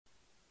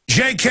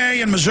J.K.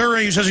 in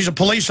Missouri, he says he's a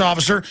police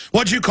officer.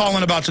 What'd you call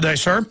in about today,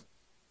 sir?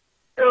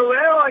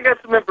 Well, I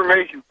got some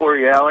information for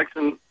you, Alex.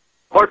 And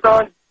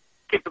Horton,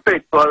 keep the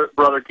faith,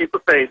 brother. Keep the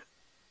faith.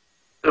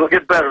 It'll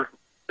get better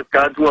if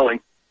God's willing.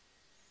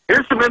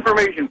 Here's some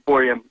information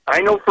for you.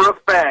 I know for a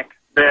fact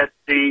that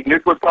the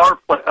nuclear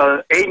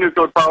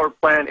power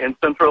plant in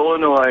Central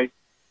Illinois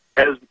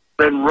has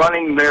been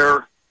running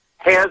their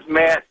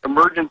hazmat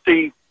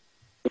emergency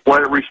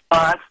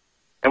response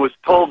and was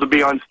told to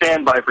be on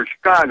standby for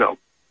Chicago.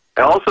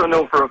 I also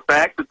know for a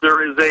fact that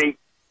there is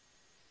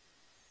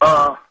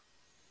a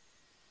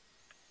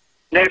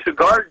National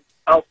Guard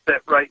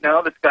outfit right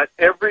now that's got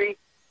every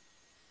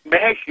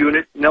MASH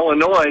unit in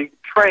Illinois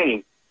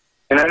training.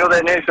 And I know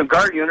that National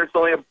Guard unit's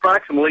only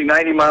approximately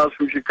 90 miles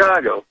from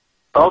Chicago.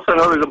 I also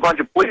know there's a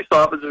bunch of police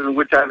officers in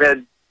which I've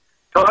had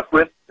talk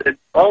with that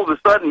all of a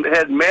sudden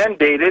had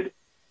mandated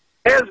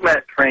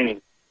hazmat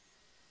training.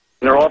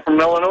 And they're all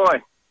from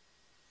Illinois.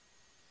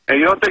 And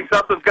you don't think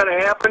something's going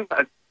to happen?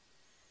 I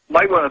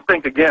might want to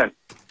think again.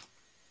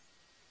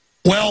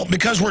 Well,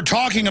 because we're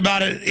talking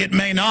about it, it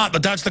may not,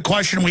 but that's the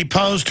question we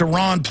posed to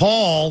Ron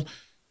Paul.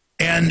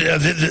 And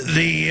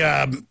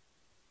the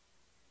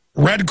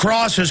Red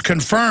Cross has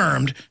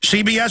confirmed,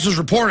 CBS is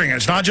reporting it,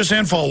 it's not just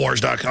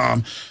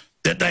Infowars.com,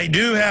 that they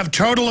do have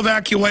total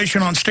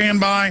evacuation on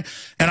standby.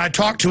 And I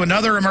talked to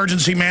another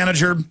emergency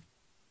manager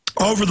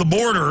over the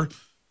border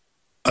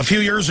a few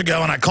years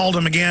ago, and I called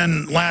him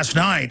again last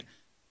night.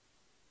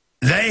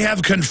 They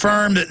have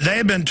confirmed that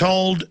they've been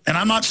told, and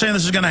I'm not saying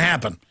this is going to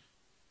happen,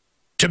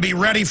 to be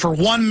ready for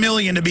 1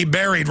 million to be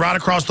buried right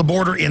across the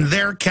border in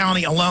their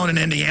county alone in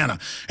Indiana.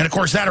 And, of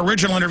course, that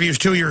original interview is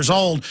 2 years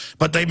old,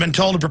 but they've been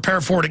told to prepare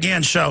for it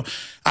again. So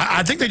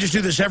I think they just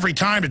do this every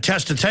time to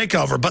test a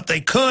takeover, but they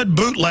could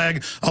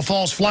bootleg a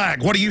false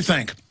flag. What do you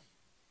think?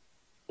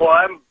 Well,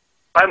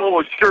 I'm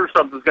almost sure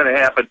something's going to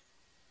happen.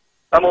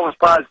 I'm almost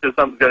positive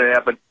something's going to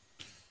happen.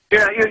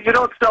 Yeah, you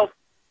don't sell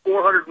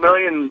 400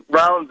 million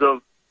rounds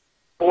of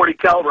 40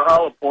 caliber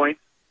hollow points,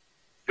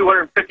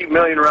 250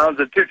 million rounds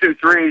of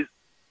 223s,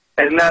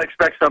 and not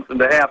expect something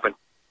to happen.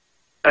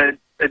 And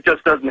it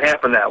just doesn't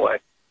happen that way.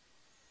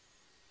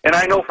 And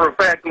I know for a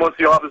fact most of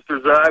the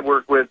officers that I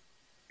work with,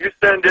 you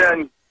send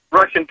in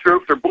Russian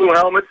troops or blue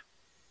helmets,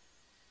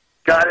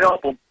 God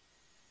help them.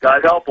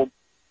 God help them.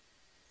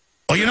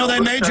 Well, you know,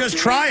 they may just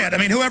try it. I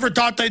mean, whoever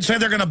thought they'd say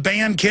they're going to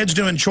ban kids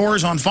doing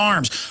chores on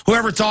farms?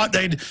 Whoever thought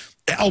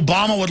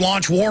Obama would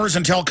launch wars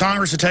and tell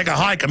Congress to take a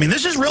hike? I mean,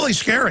 this is really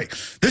scary.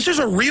 This is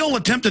a real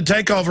attempted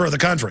takeover of the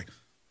country.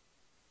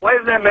 Why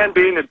is that man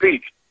being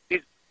impeached?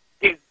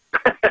 He's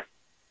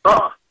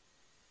oh.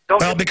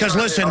 Well, because,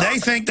 listen, they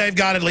think they've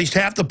got at least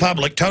half the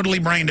public totally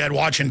brain dead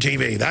watching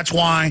TV. That's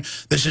why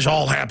this is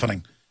all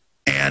happening.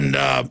 And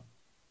it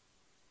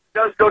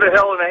does go to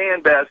hell in a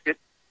handbasket.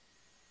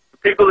 The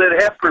people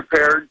that have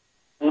prepared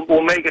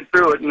will make it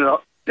through it.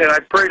 And I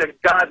pray to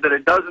God that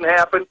it doesn't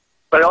happen.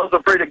 But I also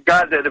pray to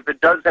God that if it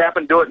does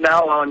happen, do it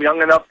now while I'm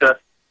young enough to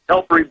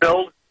help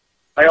rebuild.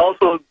 I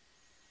also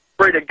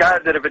pray to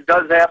God that if it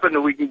does happen,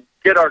 that we can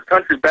get our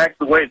country back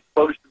to the way it's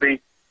supposed to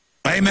be.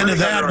 Amen to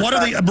that. What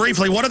are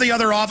briefly, what are the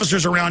other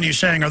officers around you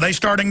saying? Are they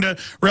starting to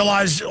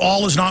realize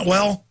all is not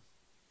well?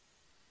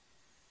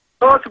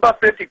 Oh, it's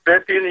about 50-50,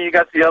 and then you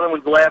got the other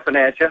ones laughing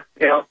at you,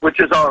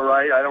 which is all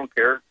right. I don't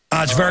care.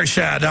 It's very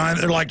sad.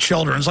 They're like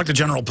children. It's like the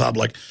general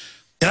public.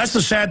 And that's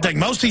the sad thing.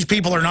 Most of these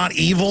people are not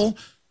evil.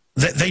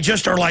 They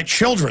just are like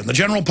children. The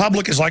general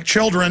public is like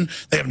children.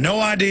 They have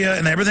no idea,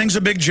 and everything's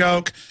a big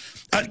joke.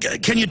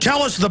 Can you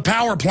tell us the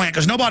power plant?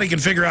 Because nobody can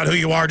figure out who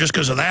you are just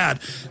because of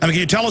that. I mean, can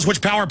you tell us which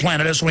power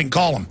plant it is so we can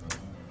call them?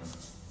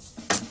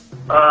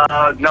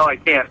 No, I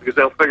can't, because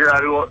they'll figure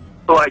out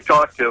who I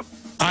talk to.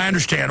 I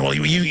understand. Well,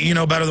 you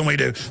know better than we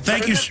do.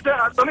 Thank you.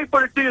 Let me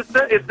put it to you.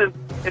 It's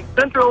in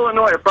Central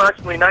Illinois,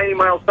 approximately 90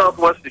 miles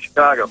southwest of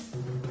Chicago.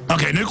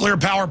 Okay, nuclear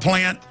power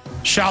plant,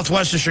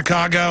 southwest of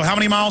Chicago. How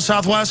many miles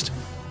southwest?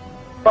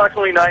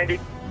 Approximately 90.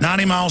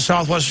 90 miles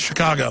southwest of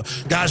Chicago.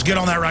 Guys, get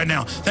on that right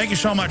now. Thank you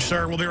so much,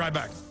 sir. We'll be right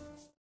back.